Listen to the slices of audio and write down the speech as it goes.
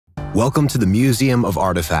Welcome to the Museum of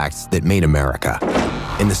Artifacts That Made America,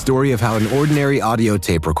 and the story of how an ordinary audio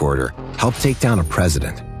tape recorder helped take down a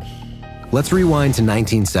president. Let's rewind to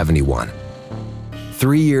 1971.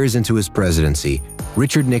 3 years into his presidency,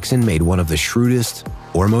 Richard Nixon made one of the shrewdest,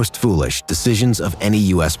 or most foolish, decisions of any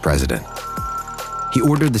U.S. president. He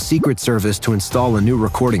ordered the Secret Service to install a new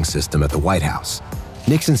recording system at the White House.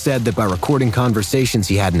 Nixon said that by recording conversations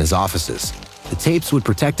he had in his offices, the tapes would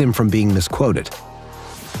protect him from being misquoted.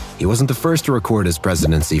 He wasn't the first to record his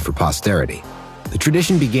presidency for posterity. The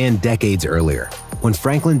tradition began decades earlier, when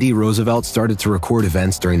Franklin D. Roosevelt started to record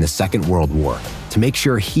events during the Second World War to make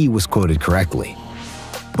sure he was quoted correctly.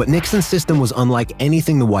 But Nixon's system was unlike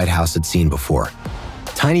anything the White House had seen before.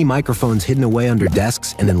 Tiny microphones hidden away under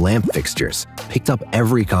desks and in lamp fixtures picked up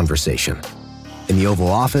every conversation. In the Oval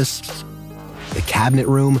Office, the Cabinet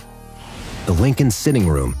Room, the Lincoln Sitting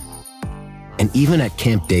Room, and even at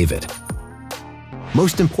Camp David.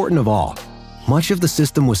 Most important of all, much of the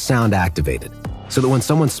system was sound activated, so that when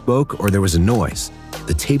someone spoke or there was a noise,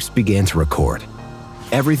 the tapes began to record.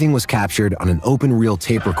 Everything was captured on an open reel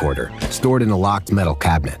tape recorder stored in a locked metal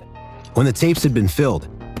cabinet. When the tapes had been filled,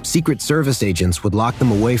 Secret Service agents would lock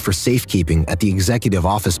them away for safekeeping at the Executive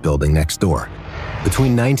Office building next door.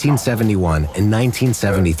 Between 1971 and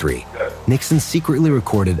 1973, Nixon secretly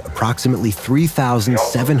recorded approximately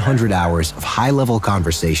 3,700 hours of high-level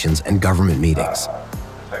conversations and government meetings.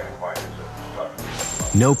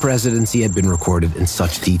 No presidency had been recorded in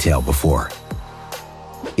such detail before.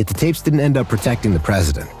 Yet the tapes didn't end up protecting the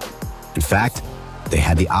president. In fact, they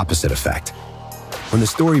had the opposite effect. When the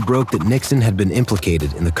story broke that Nixon had been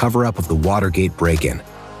implicated in the cover-up of the Watergate break-in,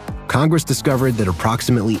 Congress discovered that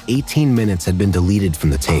approximately 18 minutes had been deleted from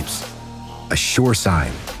the tapes. A sure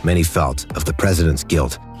sign, many felt, of the president's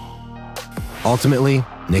guilt. Ultimately,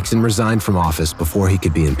 Nixon resigned from office before he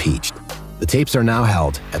could be impeached. The tapes are now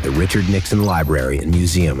held at the Richard Nixon Library and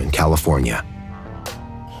Museum in California.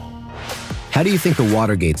 How do you think the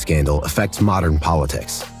Watergate scandal affects modern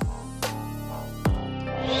politics?